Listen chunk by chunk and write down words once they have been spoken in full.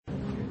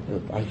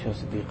that Aisha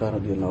Siddiqa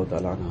radiallahu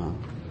ta'ala anha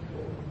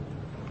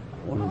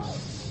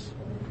once,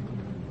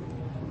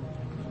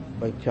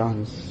 by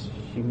chance,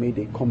 she made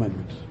a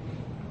comment.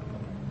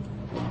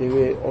 They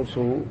were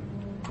also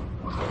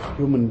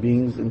human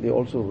beings and they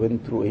also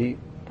went through a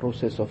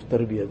process of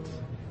tarbiyat.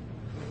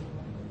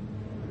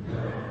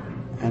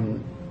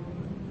 And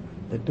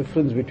the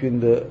difference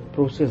between the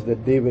process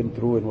that they went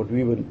through and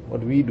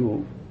what we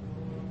do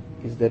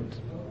is that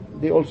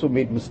they also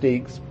made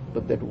mistakes,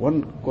 but that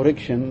one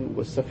correction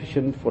was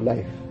sufficient for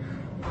life.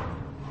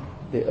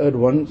 They erred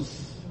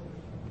once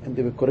and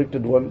they were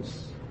corrected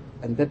once,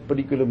 and that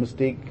particular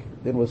mistake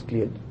then was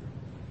cleared.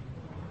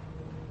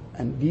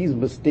 And these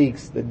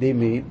mistakes that they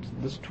made,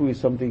 this too is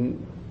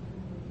something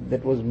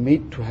that was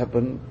made to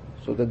happen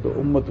so that the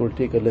ummah will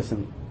take a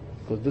lesson,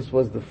 because this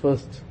was the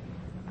first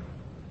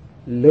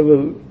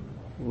level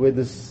where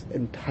this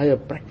entire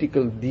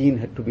practical deen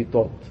had to be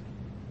taught.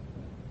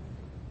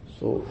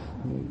 So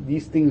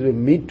these things were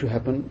made to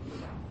happen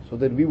so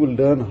that we will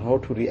learn how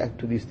to react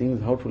to these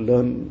things, how to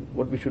learn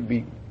what we should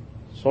be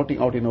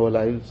sorting out in our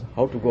lives,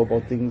 how to go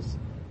about things,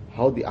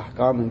 how the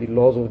ahkam and the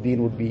laws of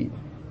deen would be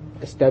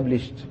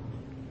established.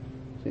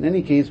 So in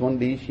any case, one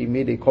day she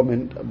made a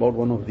comment about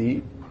one of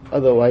the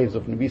other wives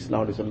of Nabi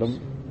Sallallahu Alaihi Wasallam,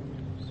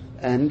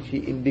 and she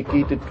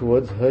indicated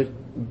towards her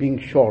being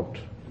short.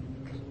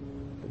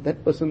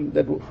 That person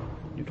that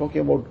you're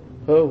talking about,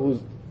 her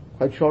who's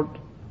quite short,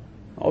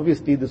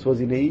 obviously this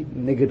was in a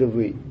negative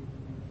way.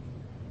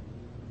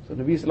 So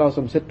Nabi Sallallahu Alaihi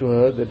Wasallam said to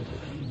her that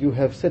you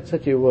have said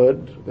such a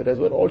word, whereas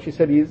what all she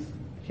said is,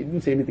 she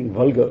didn't say anything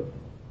vulgar,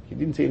 she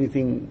didn't say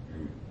anything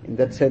in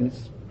that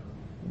sense,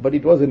 but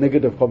it was a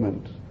negative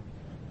comment.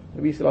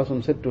 Nabi Sallallahu Alaihi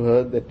Wasallam said to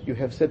her that you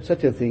have said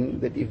such a thing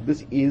that if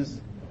this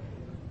is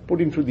put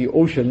into the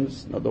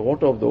oceans, now the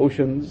water of the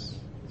oceans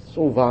is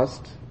so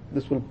vast,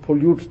 this will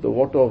pollute the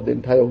water of the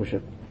entire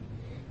ocean.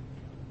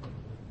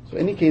 So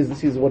in any case,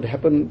 this is what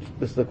happened,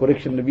 this is the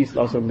correction Nabi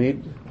Sallallahu Alaihi Wasallam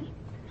made.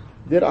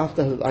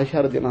 Thereafter,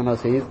 Aisha radiallahu anha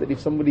says that if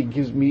somebody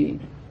gives me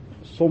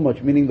so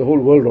much, meaning the whole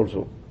world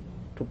also,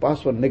 to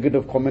pass one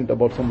negative comment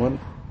about someone,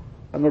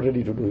 I'm not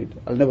ready to do it.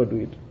 I'll never do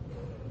it.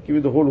 Give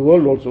me the whole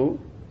world also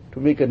to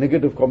make a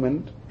negative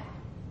comment,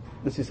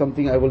 this is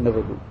something I will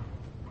never do.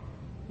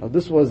 Now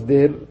this was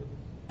their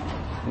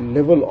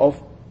level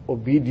of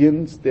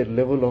obedience, their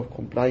level of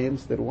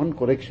compliance, their one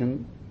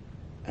correction,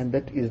 and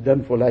that is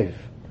done for life.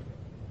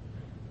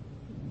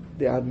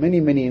 There are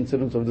many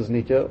incidents of this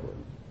nature.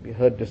 We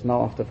heard just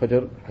now after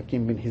Fajr,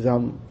 Hakim bin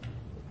Hizam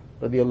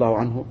radiallahu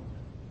anhu,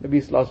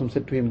 Nabi Sallallahu Alaihi Wasallam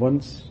said to him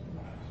once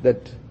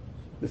that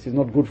this is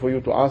not good for you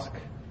to ask,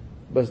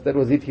 but that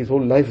was it, his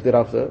whole life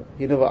thereafter,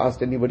 he never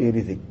asked anybody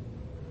anything.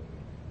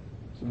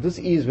 So this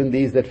is when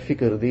there is that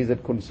fikr, there is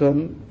that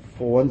concern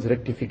for one's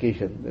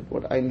rectification, that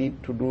what I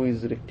need to do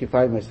is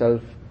rectify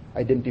myself,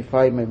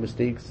 identify my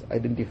mistakes,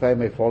 identify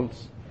my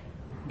faults,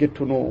 get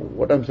to know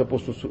what I'm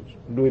supposed to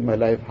do in my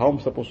life, how I'm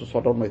supposed to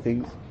sort out my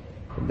things.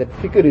 If that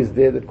fikr is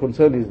there, that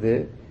concern is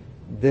there,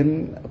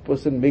 then a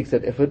person makes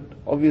that effort.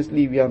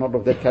 Obviously we are not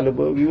of that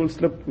caliber, we will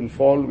slip, we'll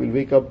fall, we'll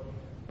wake up,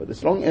 but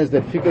as long as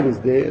that fikr is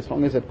there, as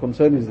long as that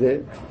concern is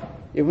there,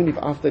 even if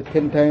after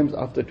 10 times,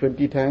 after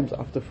 20 times,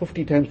 after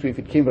 50 times too, if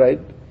it came right,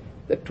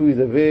 that too is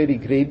a very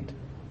great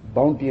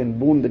bounty and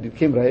boon that it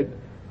came right,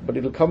 but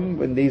it will come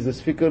when there is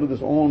this fikr,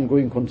 this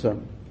ongoing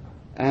concern.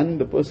 And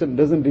the person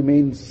doesn't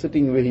remain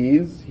sitting where he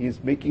is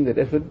making that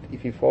effort.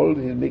 If he falls,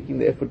 he is making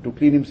the effort to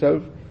clean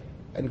himself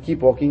and keep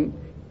walking.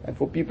 And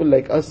for people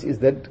like us is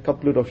that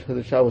couplet of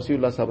Shah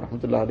Wasiullah Sahib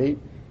Rahmatullah Alayhi,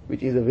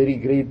 which is a very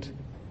great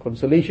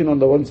consolation on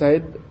the one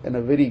side and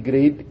a very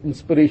great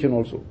inspiration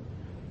also.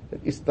 That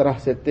is tarah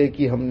se teh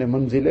ki humne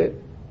manzile,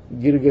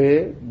 gir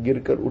gaye, gir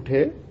kar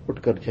uthe,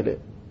 ut kar chale.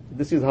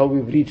 This is how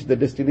we've reached the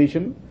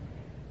destination,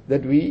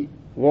 that we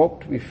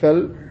walked, we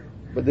fell,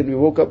 but then we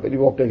woke up and we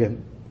walked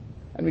again.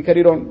 And we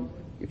carried on.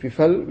 If we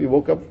fell, we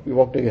woke up, we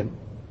walked again.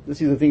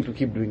 This is the thing to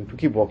keep doing, to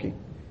keep walking.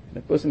 And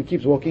a person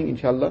keeps walking,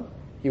 inshallah,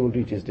 he will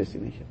reach his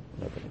destination.